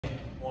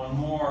One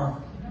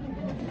more.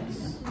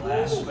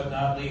 Last but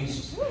not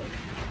least,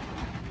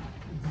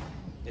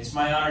 it's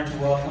my honor to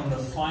welcome the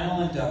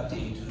final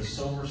inductee to the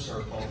Silver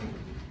Circle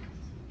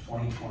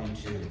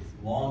 2022,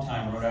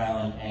 longtime Rhode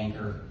Island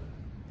anchor,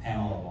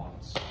 Pamela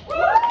Watts.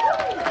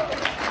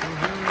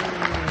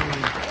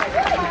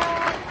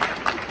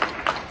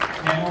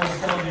 Pamela's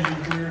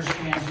television career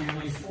spans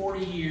nearly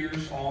 40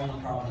 years, all in the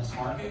Providence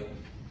market.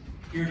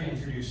 Here to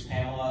introduce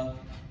Pamela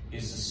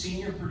is the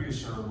senior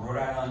producer of Rhode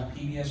Island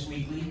PBS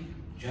Weekly,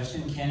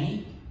 Justin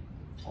Kenny,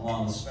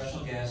 along with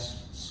special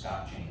guest,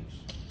 Scott James.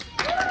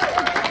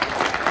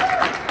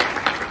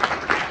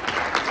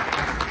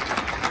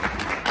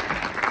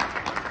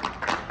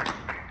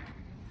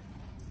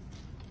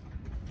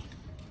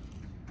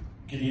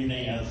 Good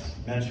evening. As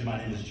mentioned, my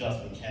name is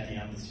Justin Kenny.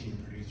 I'm the senior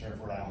producer of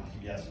Rhode Island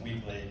PBS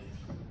Weekly.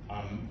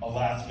 I'm a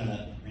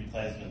last-minute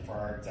replacement for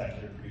our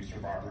executive producer,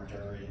 Barbara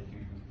Dury,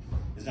 who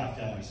is not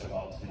feeling so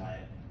well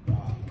tonight.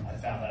 I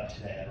found out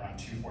today at around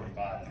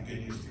 2:45. The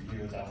good news for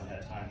you is I only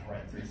had time to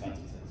write 3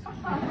 sentences.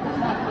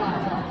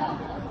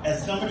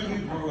 As somebody who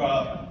grew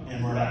up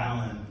in Rhode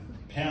Island,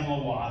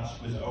 Pamela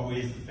Watts was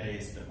always the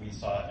face that we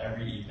saw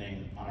every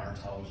evening on our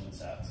television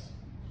sets.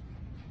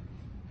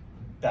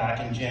 Back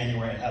in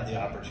January, I had the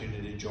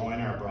opportunity to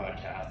join our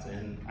broadcast,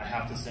 and I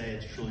have to say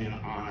it's truly an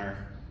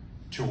honor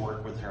to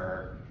work with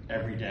her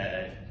every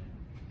day,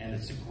 and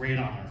it's a great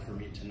honor for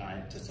me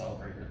tonight to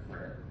celebrate her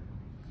career.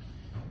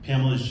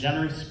 Pamela's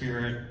generous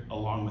spirit,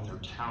 along with her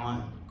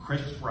talent,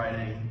 crisp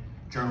writing,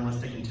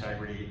 journalistic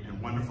integrity,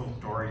 and wonderful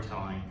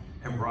storytelling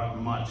have brought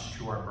much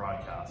to our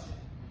broadcast.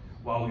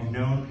 While we've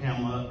known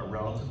Pamela a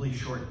relatively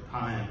short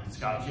time,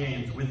 Scott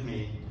James, with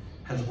me,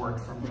 has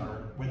worked with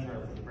her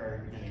from the very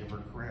beginning of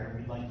her career.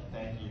 We'd like to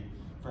thank you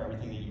for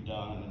everything that you've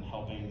done and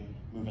helping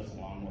move us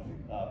along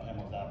with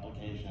Pamela's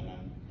application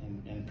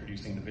and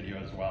producing the video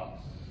as well.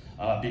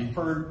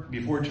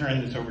 Before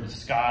turning this over to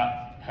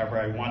Scott, however,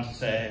 I want to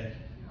say,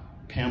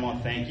 Pamela,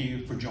 thank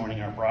you for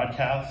joining our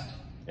broadcast.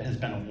 It has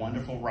been a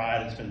wonderful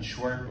ride. It's been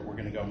short, but we're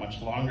going to go much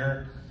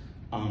longer.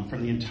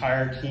 From the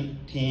entire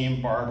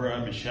team, Barbara,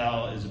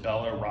 Michelle,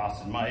 Isabella,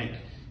 Ross, and Mike,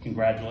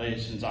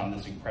 congratulations on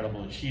this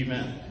incredible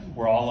achievement.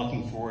 We're all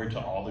looking forward to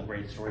all the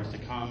great stories to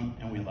come,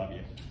 and we love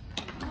you.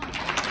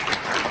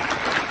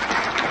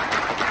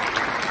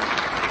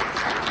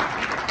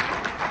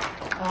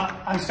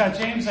 I'm Scott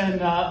James, and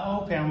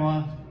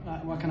Pamela,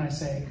 what can I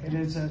say? It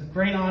is a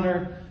great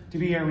honor to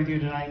be here with you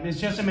tonight. And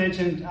as Justin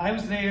mentioned, I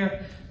was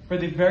there for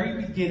the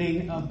very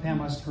beginning of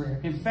Pamela's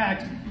career. In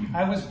fact,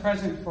 I was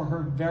present for her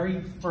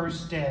very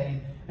first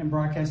day in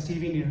broadcast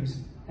TV news,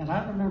 and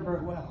I remember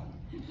it well.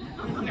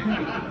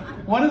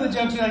 One of the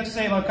jokes we like to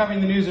say about covering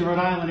the news in Rhode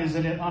Island is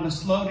that on a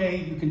slow day,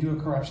 you can do a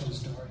corruption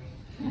story.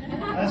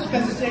 That's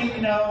because the state,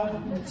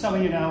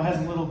 someone you know, has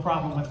a little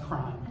problem with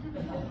crime.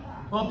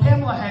 Well,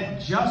 Pamela had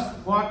just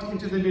walked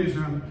into the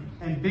newsroom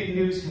and big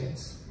news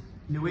hits.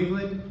 New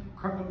England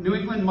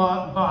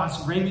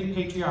boss Raymond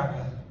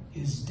Patriarca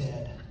is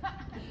dead.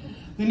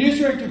 The news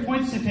director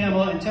points to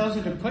Pamela and tells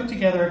her to put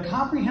together a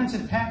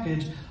comprehensive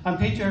package on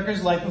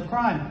Patriarca's life of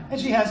crime, and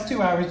she has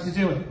 2 hours to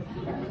do it.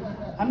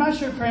 I'm not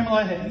sure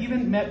Pamela had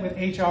even met with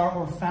HR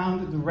or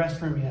found the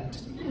restroom yet.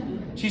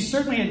 She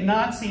certainly had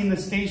not seen the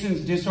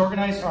station's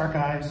disorganized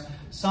archives,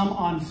 some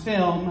on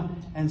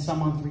film and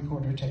some on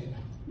 3/4 tape.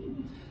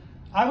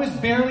 I was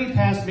barely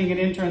past being an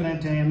intern that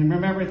day and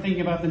remember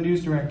thinking about the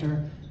news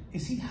director,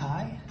 is he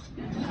high?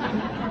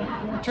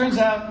 Turns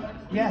out,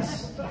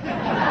 yes.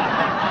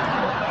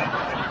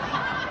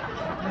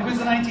 It was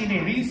the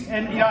 1980s,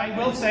 and I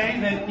will say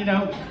that,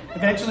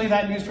 eventually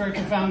that news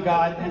director found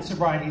God and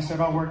sobriety, so it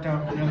all worked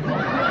out really well.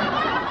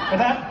 But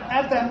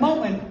at that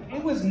moment,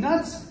 it was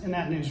nuts in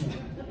that newsroom.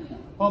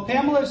 Well,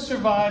 Pamela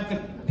survived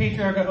the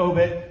Patriarca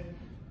obit,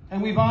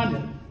 and we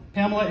bonded.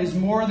 Pamela is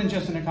more than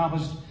just an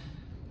accomplished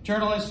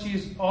journalist.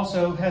 She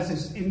also has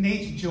this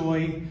innate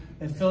joy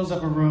that fills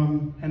up a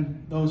room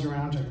and those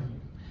around her.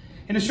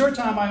 In a short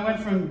time, I went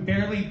from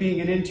barely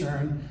being an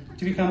intern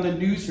to become the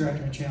news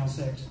director at Channel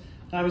 6.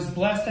 And I was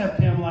blessed to have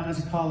Pamela as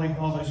a colleague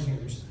all those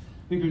years.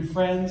 We've been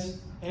friends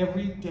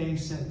every day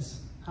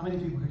since. How many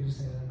people could you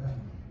say that about?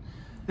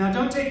 Now,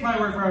 don't take my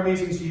word for how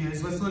amazing she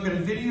is. Let's look at a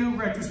video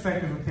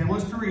retrospective of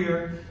Pamela's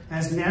career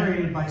as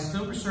narrated by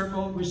Silver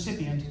Circle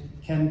recipient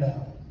Ken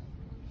Bell.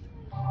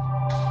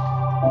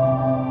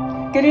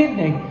 Good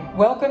evening.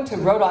 Welcome to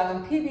Rhode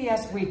Island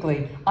PBS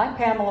Weekly. I'm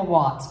Pamela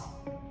Watts.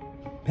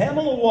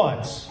 Pamela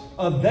Watts,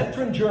 a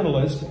veteran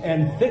journalist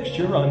and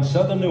fixture on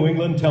Southern New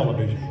England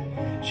television.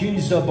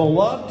 She's a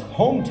beloved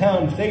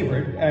hometown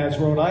favorite as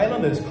Rhode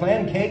Island is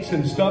clam cakes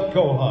and stuffed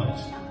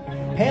quahogs.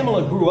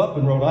 Pamela grew up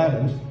in Rhode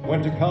Island,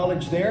 went to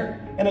college there,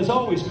 and has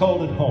always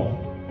called it home.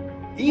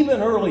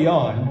 Even early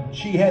on,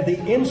 she had the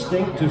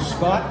instinct to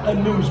spot a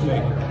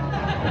newsmaker.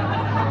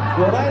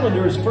 Rhode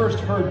Islanders first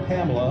heard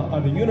Pamela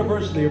on the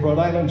University of Rhode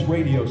Island's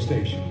radio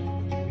station.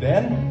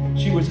 Then,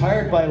 she was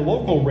hired by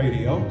local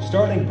radio,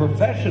 starting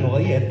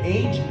professionally at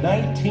age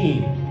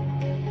 19.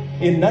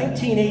 In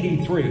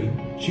 1983,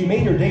 She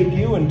made her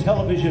debut in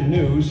television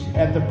news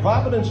at the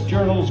Providence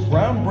Journal's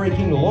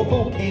groundbreaking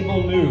local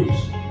cable news,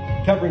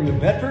 covering the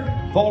Bedford,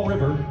 Fall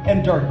River,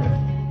 and Dartmouth.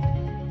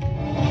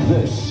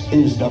 This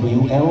is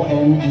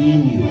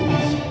WLNE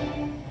News.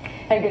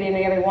 Hey, good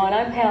evening, everyone.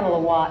 I'm Pamela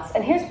Watts,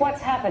 and here's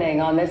what's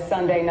happening on this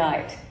Sunday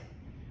night.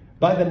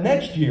 By the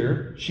next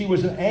year, she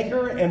was an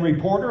anchor and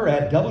reporter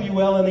at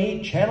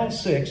WLNE Channel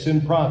 6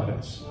 in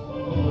Providence.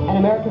 An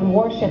American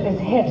warship is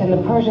hit in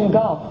the Persian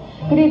Gulf.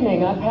 Good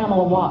evening, I'm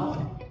Pamela Watts.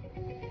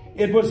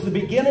 It was the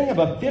beginning of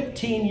a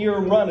 15-year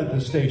run at the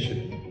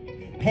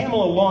station.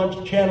 Pamela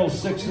launched Channel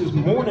 6's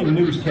morning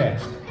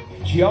newscast.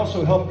 She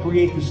also helped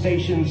create the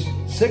station's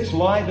 6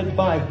 Live at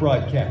 5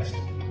 broadcast.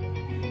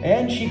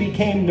 And she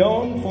became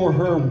known for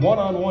her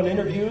one-on-one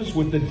interviews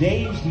with the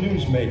day's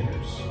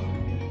newsmakers.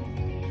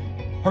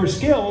 Her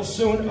skills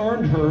soon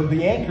earned her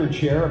the anchor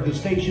chair of the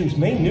station's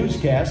main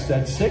newscasts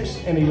at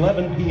 6 and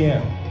 11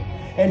 p.m.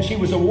 And she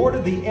was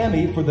awarded the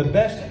Emmy for the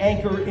best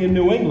anchor in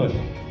New England,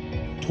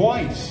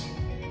 twice.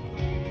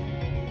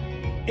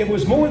 It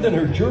was more than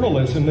her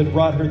journalism that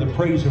brought her the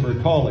praise of her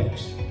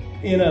colleagues.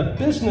 In a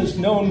business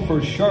known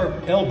for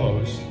sharp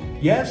elbows,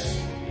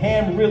 yes,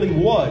 Pam really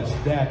was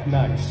that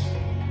nice.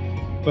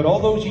 But all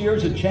those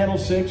years at Channel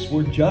 6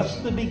 were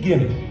just the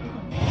beginning.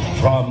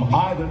 From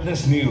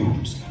Eyewitness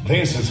News,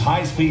 this is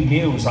High Speed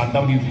News on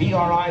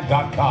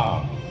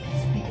WPRI.com.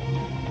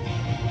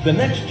 The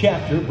next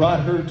chapter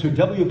brought her to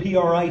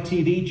WPRI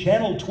TV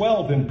Channel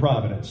 12 in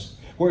Providence,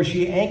 where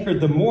she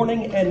anchored the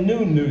morning and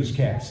noon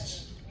newscasts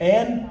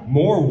and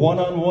more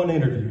one-on-one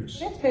interviews.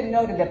 It's been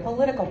noted that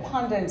political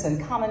pundits and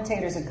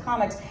commentators and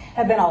comics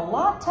have been a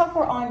lot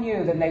tougher on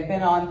you than they've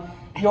been on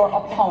your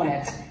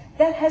opponent.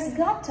 That has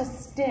got to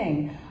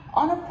sting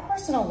on a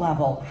personal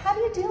level. How do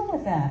you deal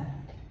with that?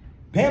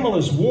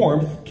 Pamela's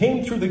warmth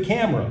came through the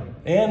camera,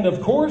 and of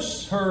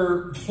course,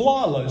 her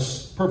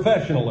flawless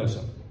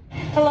professionalism.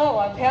 Hello,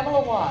 I'm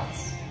Pamela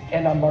Watts.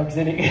 And I'm Mark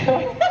Zinnig.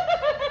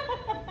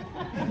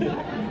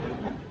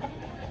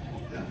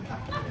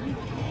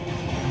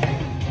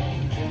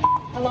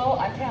 Hello,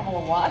 I'm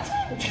Pamela Watts.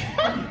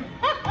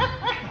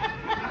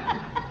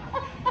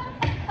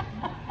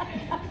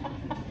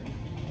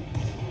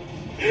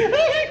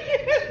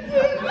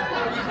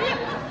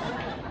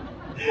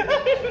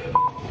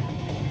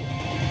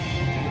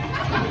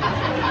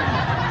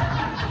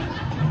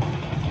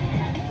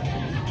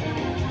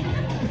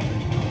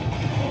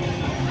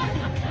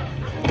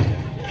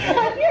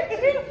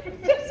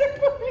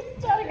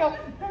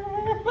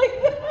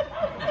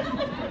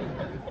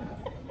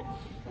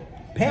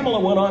 Pamela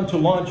went on to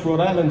launch Rhode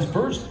Island's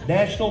first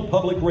national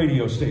public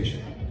radio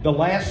station, the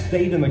last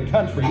state in the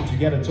country to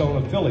get its own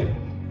affiliate.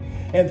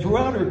 And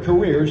throughout her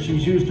career,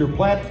 she's used her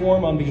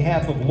platform on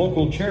behalf of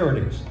local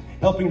charities,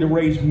 helping to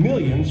raise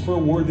millions for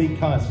worthy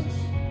causes.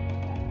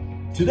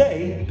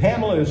 Today,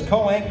 Pamela is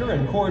co-anchor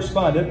and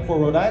correspondent for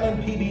Rhode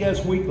Island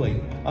PBS Weekly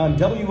on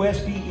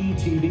WSBE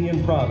TV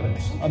in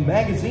Providence, a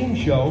magazine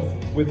show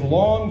with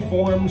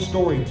long-form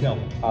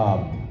storytelling.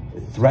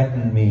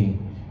 Threatened me,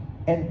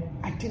 and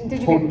I didn't.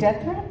 Did you get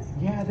death threats?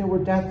 Yeah, there were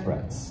death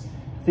threats.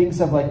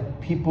 Things of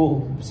like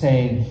people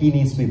saying he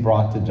needs to be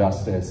brought to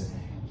justice.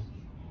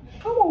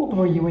 How old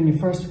were you when you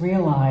first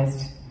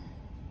realized,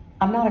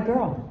 I'm not a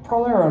girl?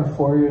 Probably around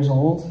 4 years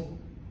old.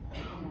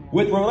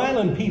 With Rhode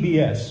Island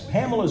PBS,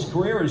 Pamela's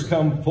career has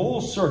come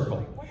full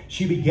circle.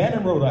 She began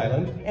in Rhode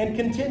Island and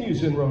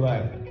continues in Rhode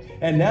Island.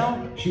 And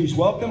now she's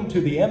welcomed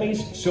to the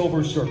Emmy's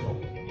Silver Circle.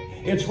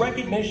 It's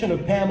recognition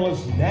of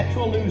Pamela's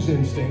natural news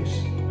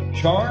instincts,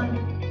 charm,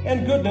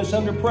 and goodness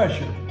under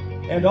pressure.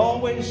 And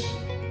always,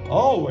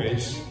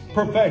 always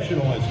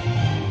professionalism.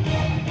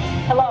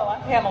 Hello,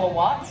 I'm Pamela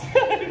Watts. I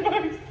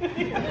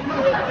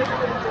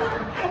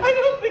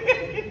don't think I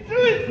can do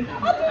it.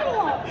 I'll do it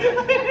alone.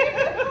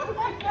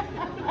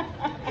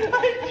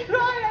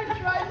 I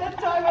tried that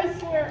time, I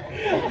swear.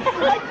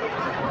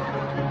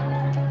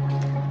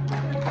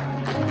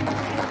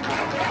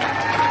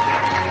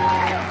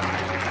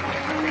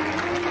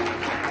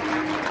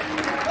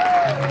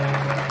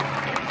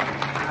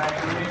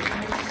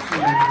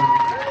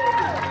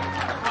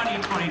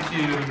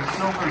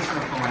 Silver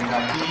Circle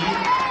inductee,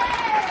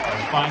 our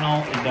final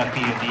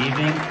inductee of the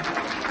evening,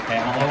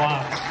 Pamela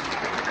Watts.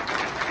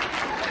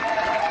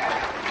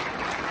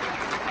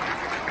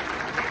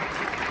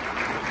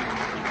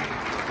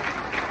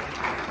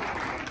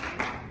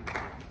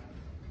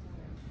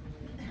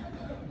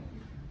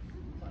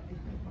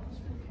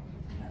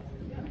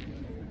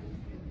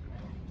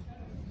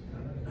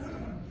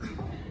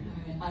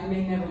 I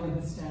may never live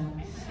this down.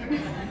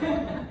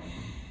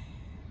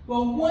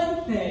 Well, one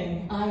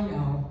thing I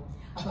know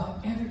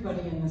about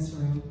everybody in this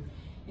room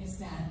is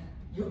that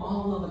you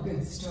all love a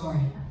good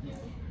story.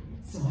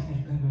 So I got a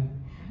good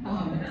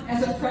one.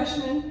 As a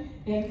freshman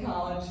in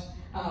college,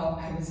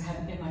 I was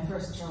in my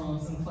first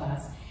journalism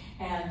class,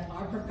 and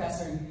our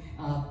professor,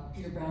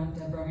 Peter Brown,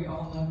 Deborah, we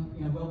all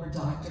know, Wilbur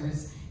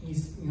Doctors,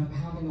 he's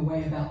pounding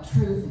away about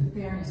truth and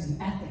fairness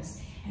and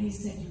ethics, and he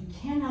said you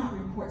cannot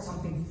report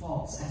something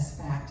false as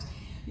fact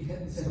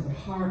because it would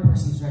harm a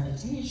person's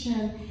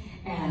reputation,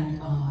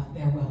 and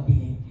their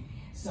well-being.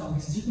 So he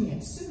says, you can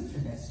get sued for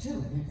this too,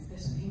 and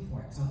there's a name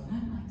for it. So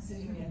I'm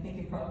sitting here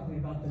thinking probably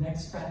about the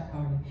next frat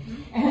party.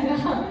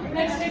 And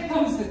next day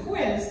comes the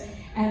quiz,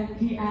 and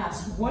he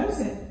asked, what is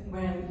it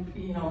when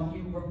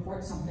you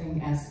report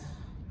something as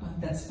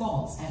that's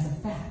false as a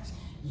fact?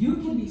 You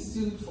can be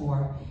sued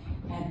for,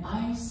 and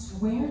I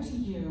swear to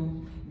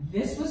you,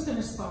 this was the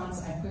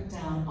response I put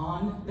down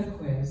on the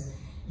quiz.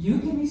 You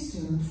can be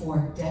sued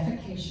for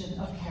defecation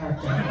of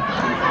character.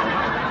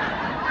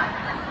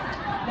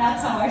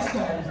 That's how I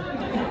started.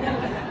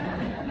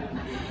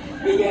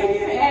 He gave me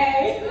an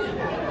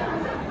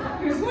A.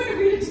 He was going to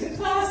read it to the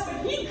class,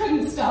 but he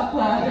couldn't stop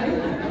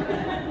laughing.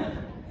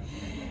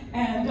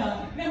 And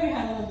then we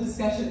had a little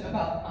discussion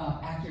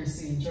about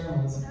accuracy in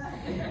journalism.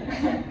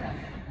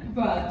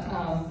 But,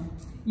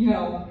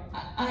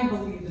 I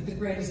believe that the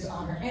greatest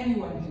honor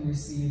anyone can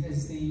receive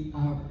is the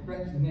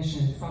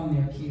recognition from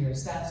their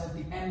peers. That's what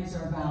the Emmys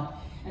are about,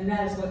 and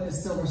that is what the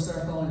Silver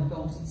Circle and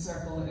Golden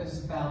Circle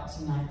is about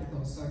tonight, the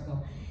Gold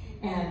Circle.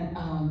 And,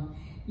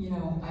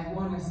 I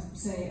want to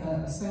say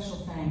a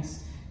special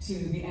thanks to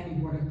the Emmy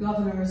Board of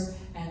Governors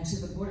and to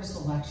the Board of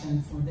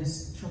Selection for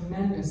this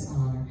tremendous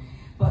honor.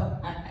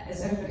 But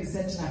as everybody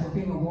said tonight, we're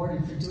being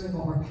awarded for doing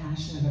what we're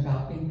passionate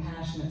about, being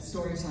passionate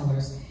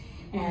storytellers.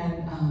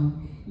 And,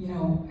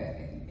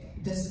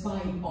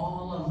 despite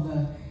all of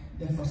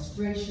the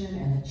frustration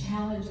and the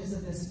challenges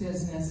of this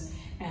business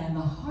and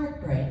the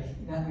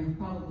heartbreak that we've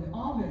probably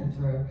all been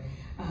through,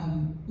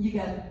 you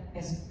get,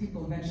 as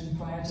people mentioned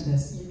prior to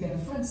this, you get a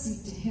front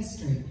seat to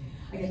history.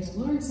 I get to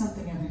learn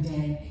something every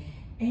day,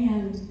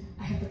 and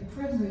I have the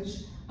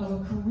privilege of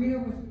a career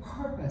with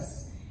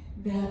purpose,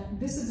 that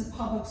this is a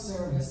public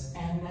service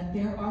and that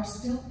there are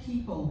still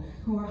people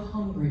who are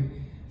hungry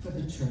for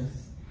the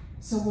truth.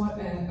 So what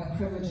a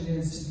privilege it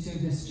is to do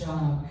this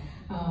job.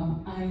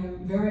 I am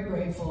very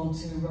grateful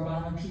to Rhode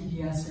Island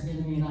PBS for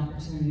giving me an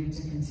opportunity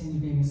to continue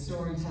being a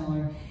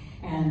storyteller,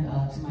 and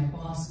to my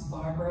boss,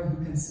 Barbara,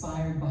 who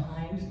conspired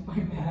behind my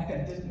back. I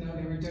didn't know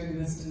they were doing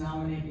this to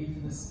nominate me for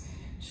this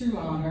true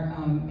honor,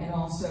 and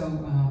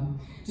also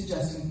to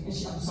Justin.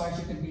 I'm sorry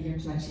she couldn't be here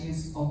tonight, she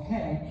is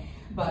okay,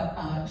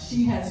 but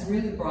she has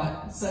really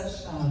brought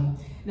such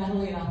not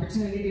only an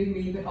opportunity to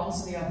me, but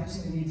also the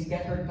opportunity to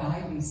get her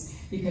guidance,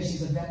 because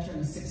she's a veteran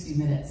of 60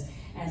 Minutes.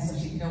 And so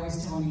she can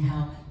always tell me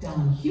how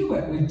Don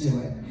Hewitt would do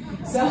it.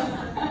 So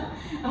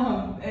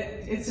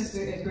it's just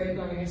a great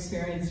learning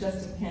experience.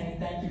 Justin Kenny,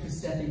 thank you for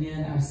stepping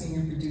in, our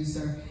senior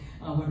producer.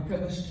 What a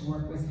privilege to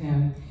work with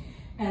him.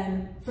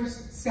 And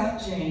first,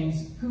 Scott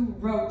James, who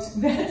wrote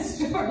that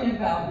story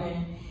about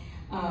me.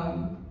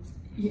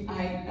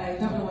 I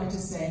don't know what to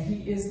say.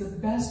 He is the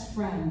best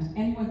friend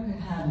anyone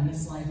could have in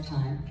this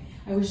lifetime.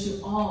 I wish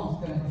you all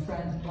could have a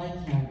friend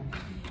like him.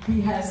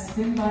 He has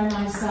been by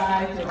my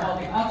side through all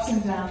the ups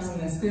and downs in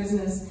this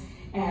business,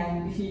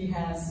 and he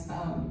has,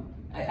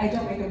 I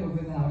don't make a move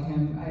without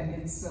him.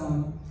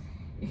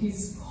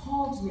 He's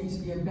called me to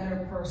be a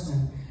better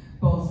person,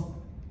 both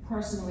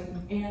personally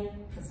and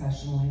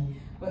professionally,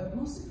 but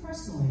mostly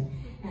personally.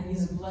 And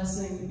he's a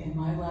blessing in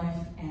my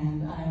life,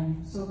 and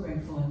I'm so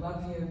grateful. I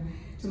love you.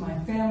 To my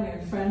family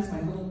and friends,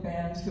 my little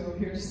band who are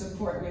here to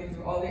support me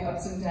through all the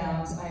ups and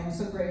downs, I am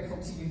so grateful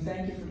to you.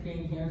 Thank you for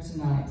being here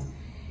tonight.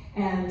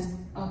 And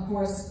of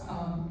course,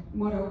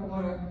 what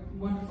a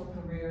wonderful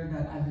career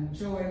that I've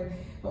enjoyed.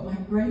 But my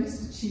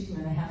greatest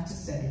achievement, I have to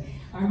say,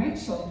 are my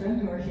children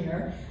who are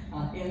here,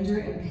 Andrew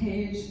and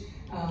Paige.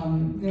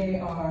 They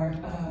are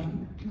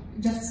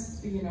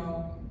just, they've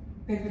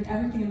been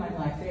everything in my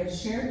life. They have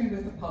shared me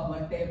with the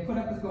public. They have put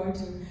up with going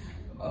to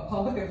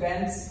public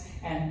events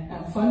and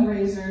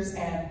fundraisers,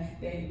 and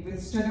they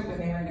withstood it when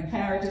they were in the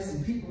carriages,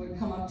 and people would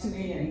come up to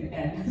me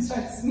and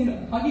start,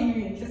 hugging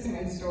me and kissing me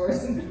in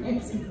stores and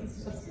things.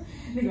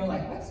 They go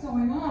like, "What's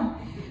going on?"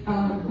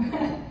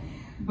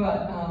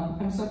 But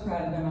I'm so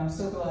proud of them. I'm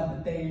so glad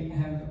that they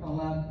have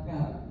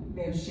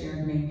they have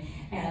shared me,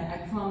 and I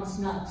promise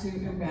not to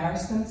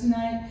embarrass them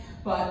tonight.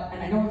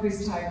 And I know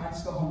everybody's tired, wants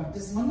to go home, but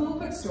just one little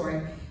quick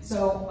story.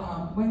 So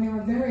when they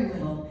were very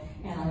little,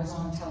 and I was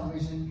on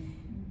television,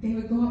 they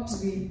would go up to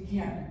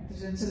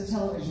the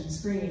television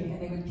screen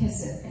and they would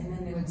kiss it, and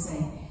then they would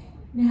say,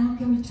 "Now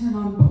can we turn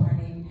on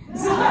Barney?"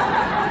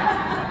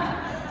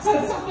 So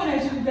it's so funny I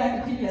should be back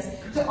at PBS.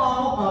 To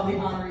all of the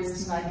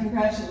honorees tonight,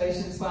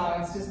 congratulations! Wow,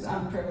 it's just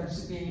I'm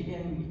privileged to be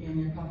in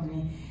your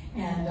company,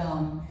 and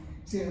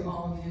to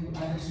all of you,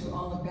 I wish you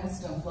all the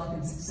best of luck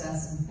and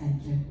success, and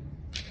thank you.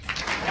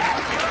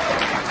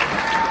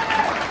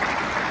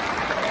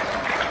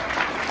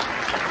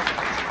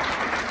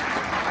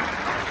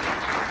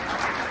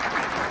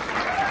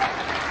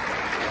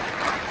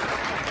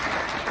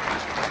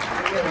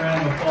 A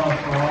round of applause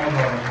for all of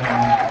our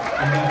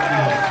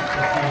inductees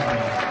this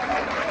evening.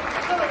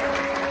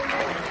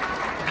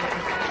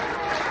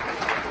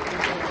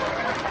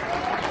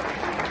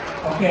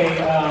 Okay,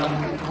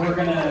 we're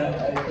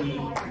gonna